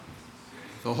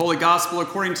The Holy Gospel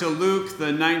according to Luke,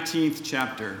 the 19th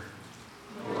chapter.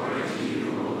 Glory to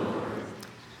you, O Lord.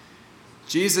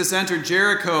 Jesus entered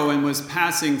Jericho and was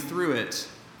passing through it.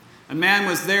 A man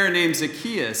was there named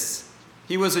Zacchaeus.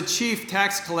 He was a chief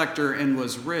tax collector and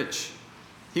was rich.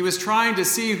 He was trying to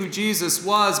see who Jesus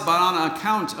was, but on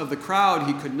account of the crowd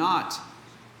he could not,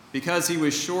 because he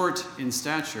was short in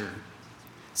stature.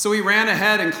 So he ran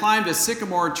ahead and climbed a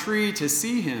sycamore tree to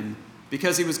see him,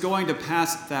 because he was going to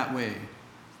pass that way.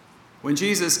 When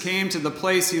Jesus came to the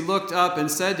place, he looked up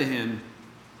and said to him,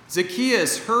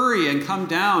 "Zacchaeus, hurry and come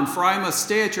down, for I must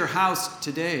stay at your house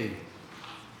today."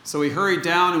 So he hurried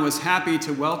down and was happy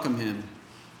to welcome him.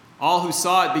 All who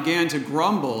saw it began to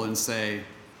grumble and say,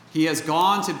 "He has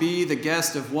gone to be the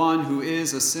guest of one who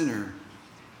is a sinner."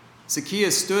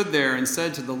 Zacchaeus stood there and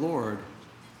said to the Lord,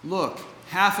 "Look,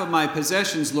 half of my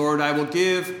possessions, Lord, I will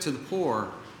give to the poor.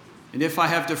 And if I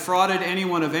have defrauded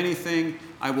anyone of anything,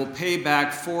 I will pay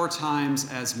back 4 times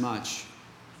as much."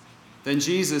 Then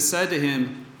Jesus said to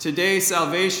him, "Today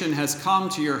salvation has come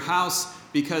to your house,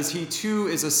 because he too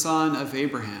is a son of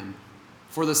Abraham.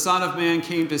 For the Son of Man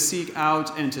came to seek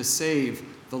out and to save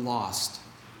the lost."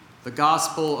 The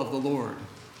Gospel of the Lord.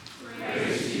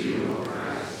 Praise to you, O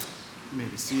Christ. You may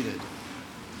be seated.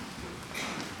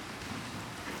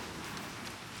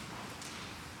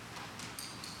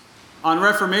 On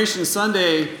Reformation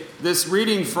Sunday, this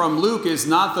reading from Luke is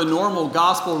not the normal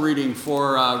gospel reading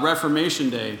for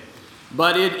Reformation Day,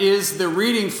 but it is the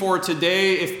reading for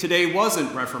today if today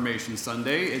wasn't Reformation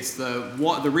Sunday. It's the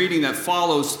reading that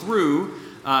follows through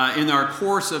in our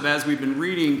course of as we've been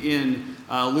reading in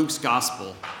Luke's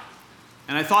Gospel.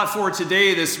 And I thought for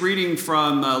today, this reading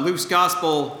from Luke's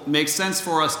Gospel makes sense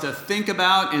for us to think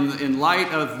about in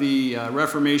light of the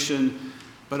Reformation,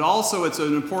 but also it's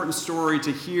an important story to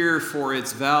hear for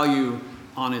its value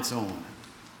on its own.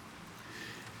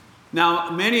 Now,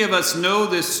 many of us know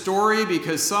this story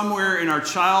because somewhere in our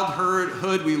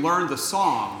childhood we learned the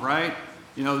song, right?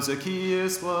 You know,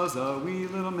 Zacchaeus was a wee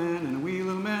little man, and a wee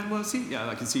little man was he. Yeah,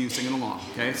 I can see you singing along,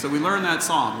 okay? So we learned that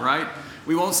song, right?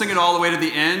 We won't sing it all the way to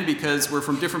the end because we're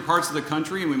from different parts of the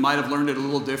country and we might have learned it a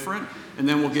little different, and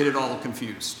then we'll get it all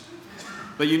confused.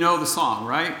 But you know the song,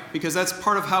 right? Because that's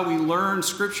part of how we learn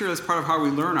Scripture, that's part of how we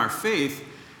learn our faith,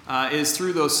 is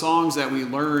through those songs that we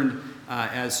learned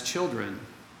as children.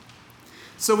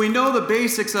 So we know the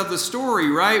basics of the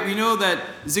story, right? We know that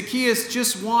Zacchaeus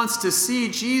just wants to see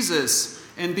Jesus,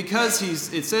 and because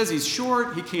it says he's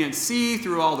short, he can't see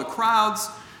through all the crowds,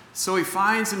 so he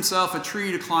finds himself a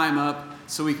tree to climb up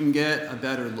so he can get a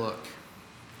better look.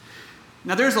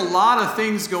 Now, there's a lot of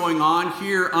things going on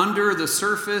here under the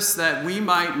surface that we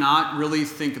might not really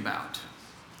think about.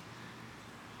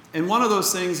 And one of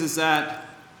those things is that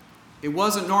it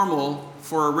wasn't normal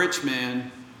for a rich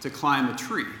man to climb a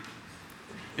tree.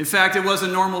 In fact, it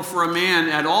wasn't normal for a man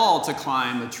at all to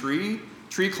climb a tree.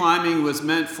 Tree climbing was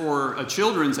meant for a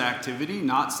children's activity,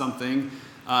 not something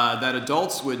that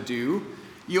adults would do.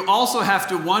 You also have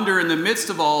to wonder in the midst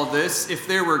of all of this, if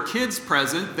there were kids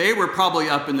present, they were probably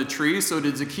up in the tree, so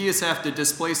did Zacchaeus have to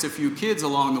displace a few kids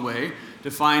along the way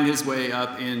to find his way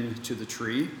up into the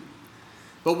tree?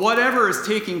 But whatever is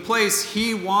taking place,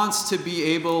 he wants to be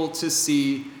able to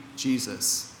see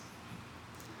Jesus.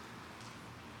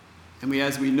 And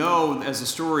as we know, as the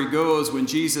story goes, when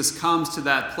Jesus comes to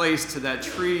that place, to that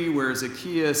tree where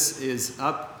Zacchaeus is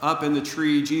up in the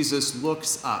tree, Jesus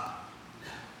looks up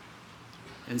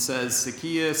and says,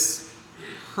 "Zacchaeus,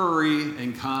 hurry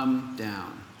and come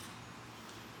down."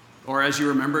 Or as you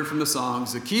remember it from the song,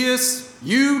 "Zacchaeus,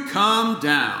 you come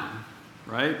down,"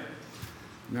 right?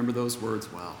 Remember those words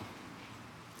well.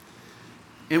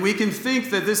 And we can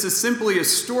think that this is simply a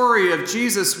story of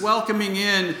Jesus welcoming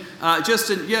in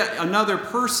yet another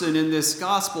person in this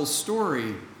gospel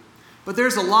story. But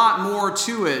there's a lot more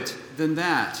to it than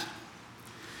that.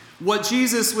 What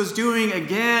Jesus was doing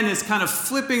again is kind of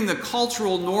flipping the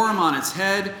cultural norm on its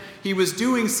head. He was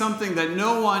doing something that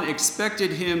no one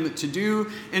expected him to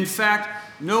do. In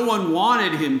fact, no one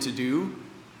wanted him to do,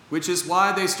 which is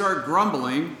why they start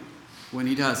grumbling when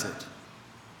he does it.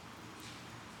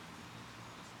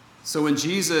 So when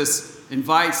Jesus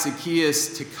invites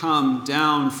Zacchaeus to come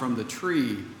down from the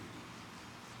tree,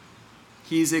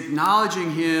 he's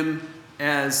acknowledging him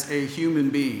as a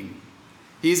human being.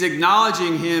 He's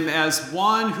acknowledging him as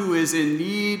one who is in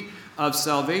need of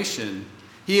salvation.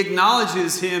 He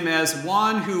acknowledges him as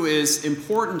one who is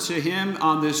important to him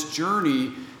on this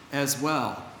journey as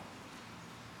well.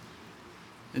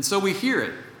 And so we hear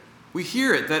it. We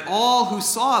hear it that all who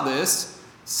saw this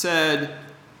started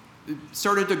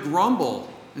to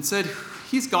grumble and said,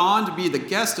 "He's gone to be the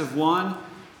guest of one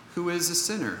who is a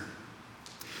sinner."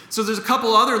 So there's a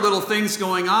couple other little things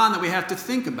going on that we have to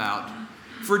think about.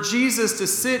 For Jesus to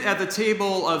sit at the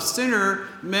table of sinner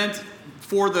meant,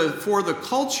 for the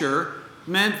culture,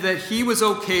 meant that he was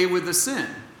okay with the sin.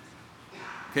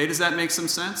 Okay, does that make some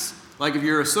sense? Like if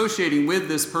you're associating with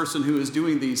this person who is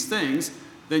doing these things,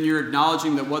 then you're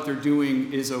acknowledging that what they're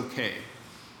doing is okay.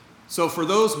 So for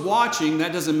those watching,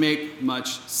 that doesn't make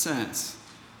much sense.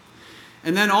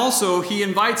 And then also, he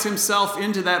invites himself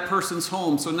into that person's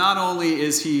home. So not only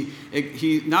is he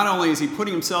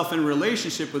putting himself in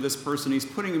relationship with this person, he's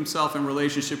putting himself in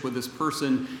relationship with this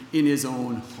person in his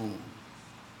own home.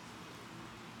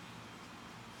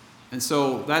 And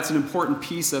so that's an important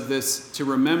piece of this to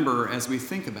remember as we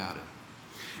think about it.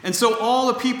 And so all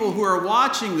the people who are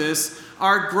watching this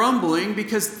are grumbling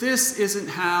because this isn't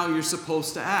how you're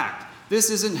supposed to act. This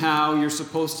isn't how you're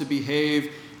supposed to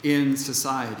behave in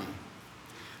society.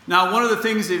 Now, one of the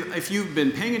things, if you've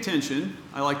been paying attention,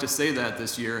 I like to say that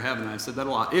this year, haven't I? I've said that a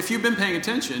lot. If you've been paying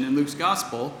attention in Luke's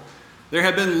gospel, there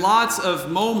have been lots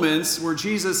of moments where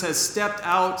Jesus has stepped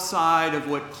outside of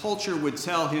what culture would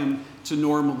tell him to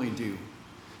normally do.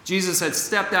 Jesus had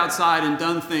stepped outside and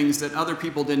done things that other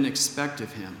people didn't expect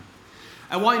of him.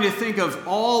 I want you to think of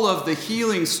all of the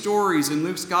healing stories in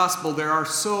Luke's gospel. There are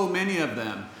so many of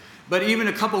them. But even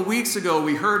a couple weeks ago,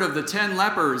 we heard of the 10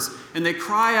 lepers, and they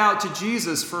cry out to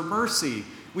Jesus for mercy.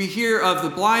 We hear of the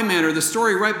blind man, or the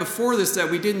story right before this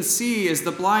that we didn't see is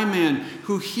the blind man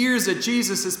who hears that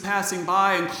Jesus is passing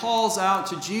by and calls out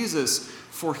to Jesus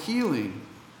for healing.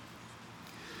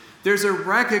 There's a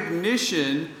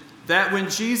recognition that when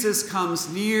Jesus comes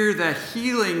near, that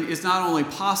healing is not only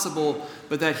possible,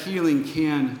 but that healing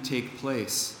can take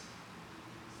place.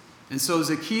 And so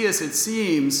Zacchaeus, it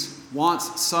seems,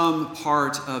 wants some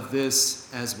part of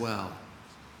this as well.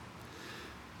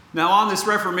 Now, on this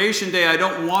Reformation Day, I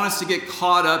don't want us to get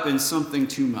caught up in something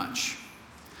too much.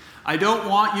 I don't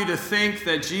want you to think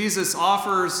that Jesus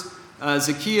offers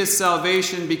Zacchaeus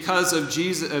salvation because of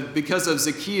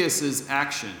Zacchaeus'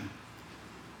 action.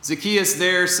 Zacchaeus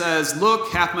there says, "Look,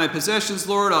 half my possessions,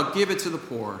 Lord, I'll give it to the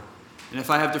poor. And if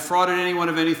I have defrauded anyone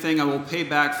of anything, I will pay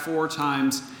back 4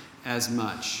 times as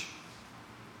much."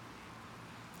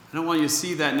 I don't want you to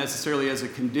see that necessarily as a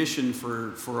condition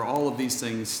for all of these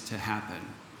things to happen.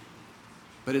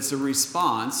 But it's a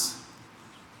response,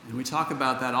 and we talk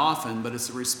about that often, but it's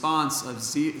a response of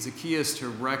Zacchaeus to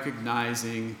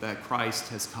recognizing that Christ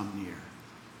has come near.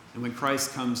 And when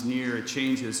Christ comes near, it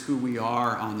changes who we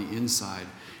are on the inside.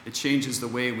 It changes the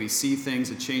way we see things.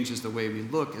 It changes the way we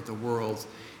look at the world.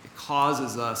 It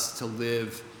causes us to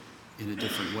live in a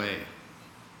different way.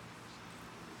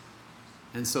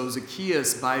 And so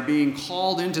Zacchaeus, by being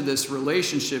called into this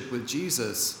relationship with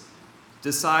Jesus,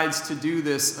 decides to do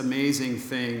this amazing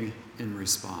thing in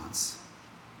response.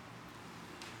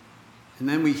 And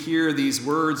then we hear these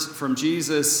words from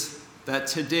Jesus that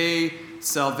today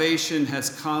salvation has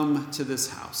come to this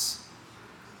house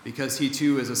because he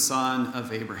too is a son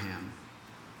of Abraham.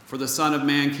 For the Son of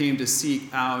Man came to seek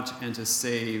out and to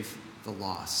save the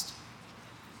lost.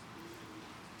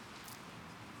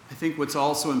 I think what's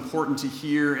also important to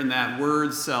hear in that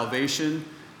word, salvation,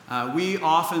 we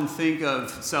often think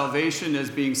of salvation as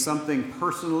being something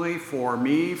personally for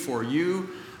me, for you,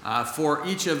 for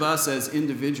each of us as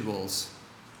individuals.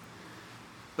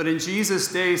 But in Jesus'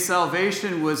 day,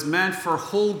 salvation was meant for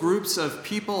whole groups of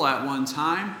people at one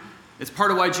time. It's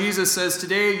part of why Jesus says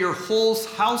today your whole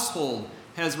household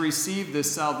has received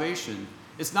this salvation.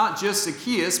 It's not just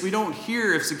Zacchaeus. We don't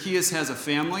hear if Zacchaeus has a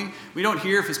family. We don't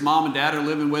hear if his mom and dad are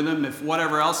living with him, if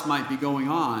whatever else might be going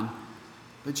on.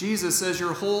 But Jesus says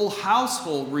your whole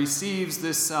household receives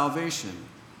this salvation.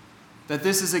 That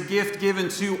this is a gift given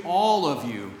to all of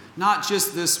you, not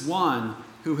just this one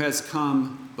who has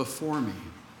come before me.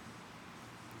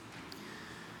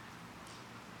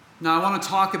 Now I want to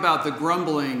talk about the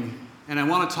grumbling, and I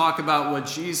want to talk about what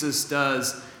Jesus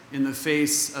does in the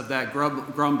face of that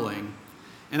grumbling.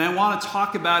 And I want to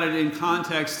talk about it in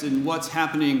context in what's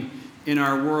happening in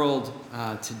our world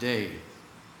today.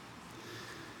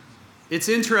 It's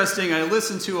interesting. I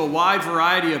listen to a wide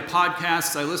variety of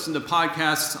podcasts. I listen to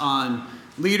podcasts on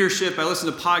leadership. I listen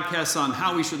to podcasts on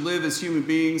how we should live as human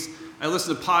beings. I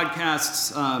listen to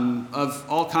podcasts of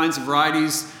all kinds of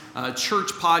varieties.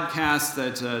 Church podcasts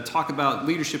that talk about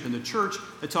leadership in the church,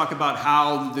 that talk about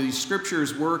how the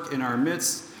scriptures work in our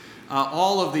midst.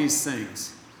 All of these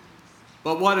things.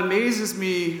 But what amazes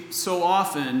me so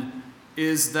often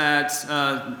is that,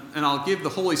 and I'll give the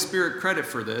Holy Spirit credit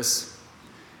for this,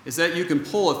 is that you can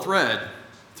pull a thread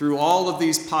through all of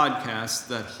these podcasts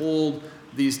that hold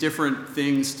these different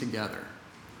things together.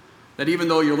 That even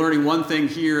though you're learning one thing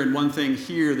here and one thing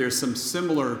here, there's some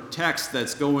similar text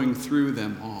that's going through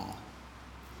them all.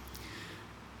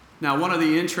 Now, one of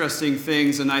the interesting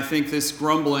things, and I think this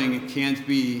grumbling can't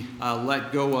be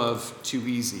let go of too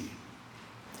easy.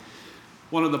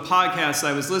 One of the podcasts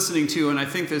I was listening to, and I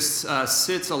think this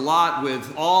sits a lot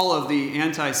with all of the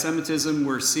anti-Semitism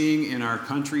we're seeing in our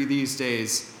country these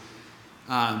days.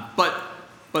 But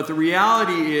the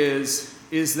reality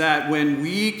is that when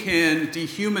we can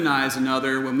dehumanize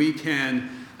another, when we can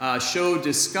show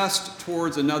disgust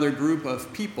towards another group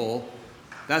of people,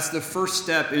 that's the first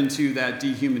step into that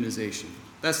dehumanization.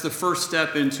 That's the first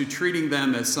step into treating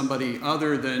them as somebody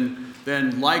other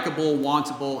than likable,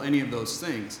 wantable, any of those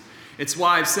things. It's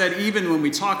why I've said even when we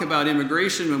talk about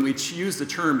immigration, when we use the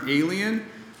term alien,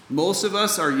 most of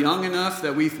us are young enough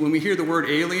that when we hear the word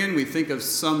alien, we think of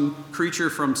some creature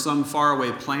from some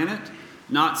faraway planet,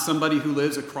 not somebody who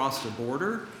lives across the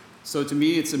border. So to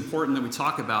me, it's important that we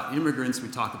talk about immigrants, we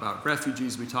talk about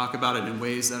refugees, we talk about it in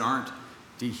ways that aren't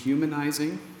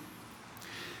dehumanizing.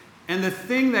 And the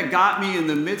thing that got me in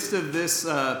the midst of this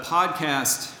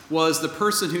podcast was the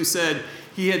person who said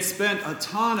he had spent a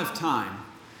ton of time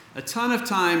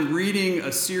reading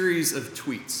a series of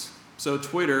tweets. So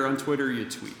on Twitter you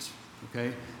tweet,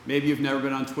 okay? Maybe you've never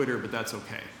been on Twitter, but that's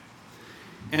okay.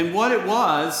 And what it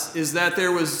was is that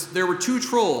there were two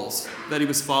trolls that he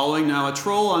was following. Now, a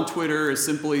troll on Twitter is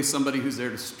simply somebody who's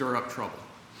there to stir up trouble.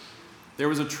 There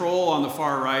was a troll on the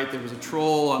far right, there was a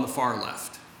troll on the far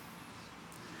left.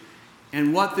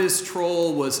 And what these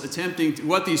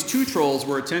two trolls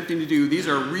were attempting to do, these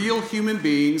are real human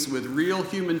beings with real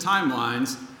human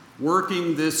timelines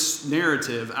working this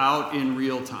narrative out in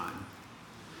real time.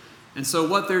 And so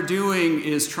what they're doing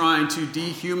is trying to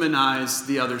dehumanize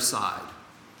the other side.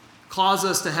 Cause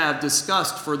us to have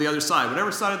disgust for the other side.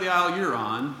 Whatever side of the aisle you're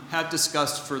on, have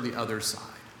disgust for the other side.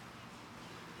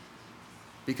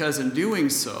 Because in doing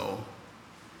so,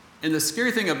 and the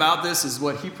scary thing about this is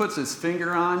what he puts his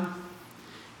finger on,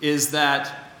 is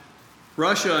that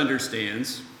Russia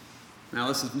understands.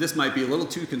 Now this might be a little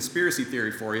too conspiracy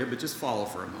theory for you, but just follow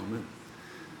for a moment.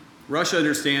 Russia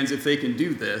understands if they can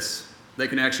do this, they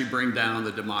can actually bring down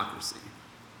the democracy.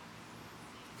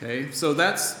 Okay, so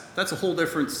that's a whole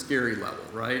different scary level,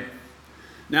 right?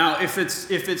 Now, if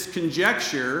it's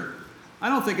conjecture, I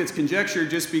don't think it's conjecture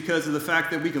just because of the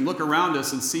fact that we can look around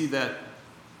us and see that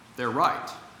they're right,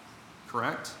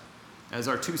 correct? As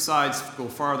our two sides go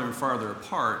farther and farther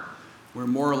apart, we're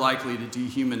more likely to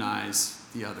dehumanize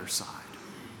the other side.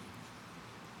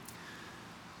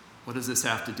 What does this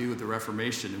have to do with the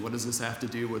Reformation, and what does this have to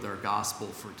do with our gospel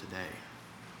for today?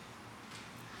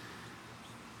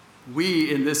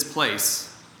 We in this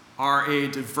place are a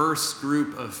diverse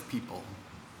group of people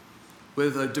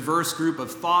with a diverse group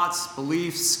of thoughts,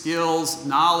 beliefs, skills,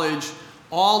 knowledge,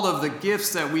 all of the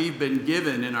gifts that we've been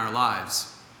given in our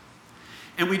lives.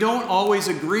 And we don't always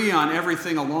agree on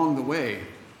everything along the way.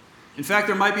 In fact,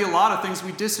 there might be a lot of things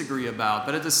we disagree about,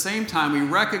 but at the same time, we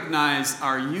recognize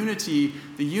our unity,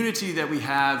 the unity that we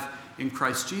have in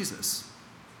Christ Jesus.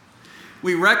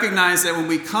 We recognize that when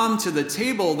we come to the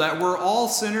table that we're all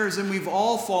sinners and we've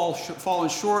all fallen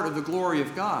short of the glory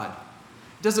of God.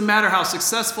 It doesn't matter how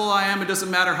successful I am. It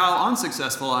doesn't matter how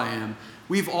unsuccessful I am.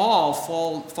 We've all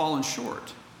fallen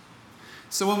short.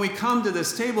 So when we come to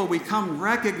this table, we come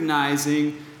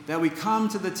recognizing that we come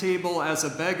to the table as a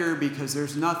beggar because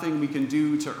there's nothing we can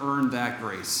do to earn that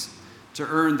grace, to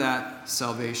earn that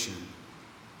salvation.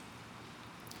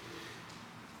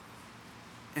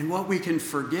 And what we can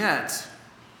forget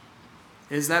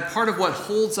is that part of what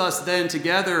holds us then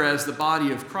together as the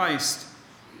body of Christ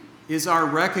is our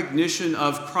recognition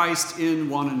of Christ in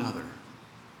one another.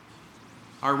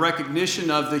 Our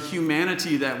recognition of the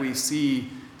humanity that we see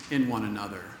in one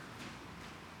another.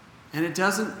 And it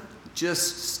doesn't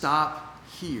just stop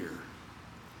here.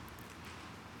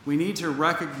 We need to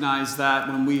recognize that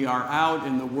when we are out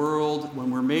in the world, when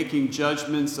we're making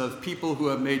judgments of people who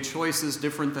have made choices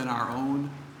different than our own,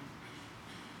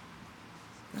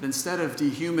 that instead of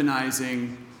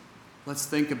dehumanizing, let's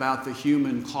think about the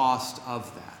human cost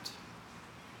of that.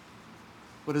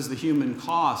 What is the human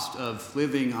cost of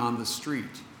living on the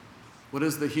street? What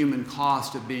is the human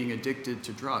cost of being addicted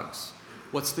to drugs?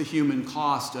 What's the human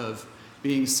cost of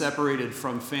being separated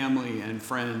from family and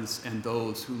friends and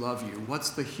those who love you? What's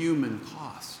the human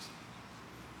cost?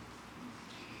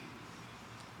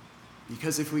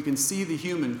 Because if we can see the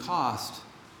human cost,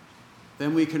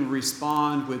 then we can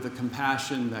respond with the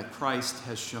compassion that Christ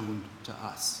has shown to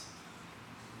us.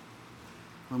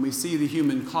 When we see the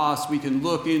human cost, we can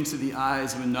look into the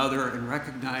eyes of another and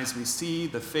recognize we see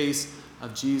the face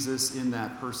of Jesus in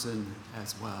that person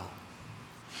as well.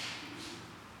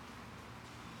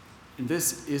 And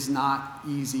this is not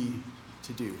easy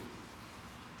to do.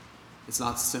 It's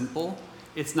not simple.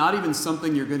 It's not even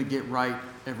something you're going to get right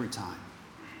every time.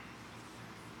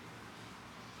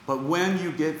 But when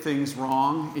you get things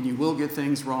wrong, and you will get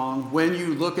things wrong, when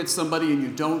you look at somebody and you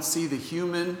don't see the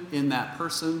human in that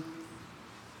person,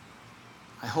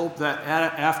 I hope that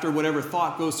after whatever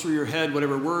thought goes through your head,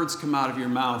 whatever words come out of your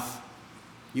mouth,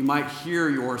 you might hear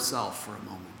yourself for a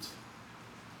moment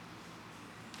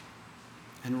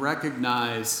and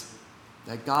recognize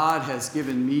that God has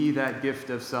given me that gift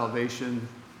of salvation.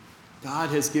 God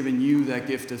has given you that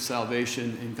gift of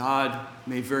salvation, and God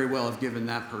may very well have given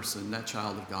that person, that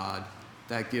child of God,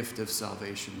 that gift of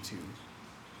salvation too.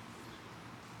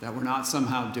 That we're not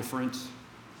somehow different,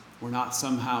 we're not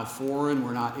somehow foreign,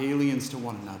 we're not aliens to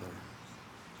one another,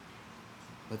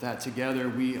 but that together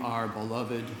we are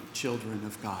beloved children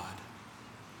of God.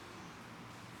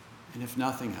 And if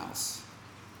nothing else,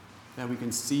 that we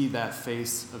can see that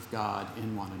face of God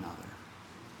in one another,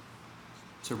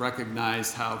 to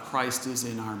recognize how Christ is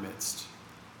in our midst.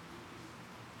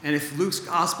 And if Luke's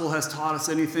gospel has taught us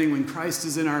anything, when Christ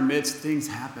is in our midst, things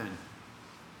happen.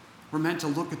 We're meant to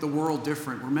look at the world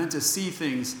different. We're meant to see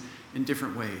things in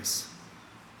different ways.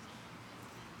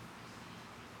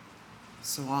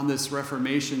 So on this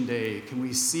Reformation Day, can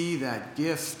we see that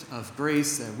gift of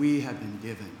grace that we have been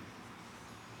given?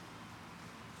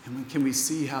 And can we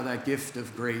see how that gift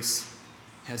of grace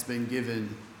has been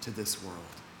given to this world?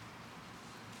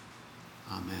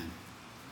 Amen.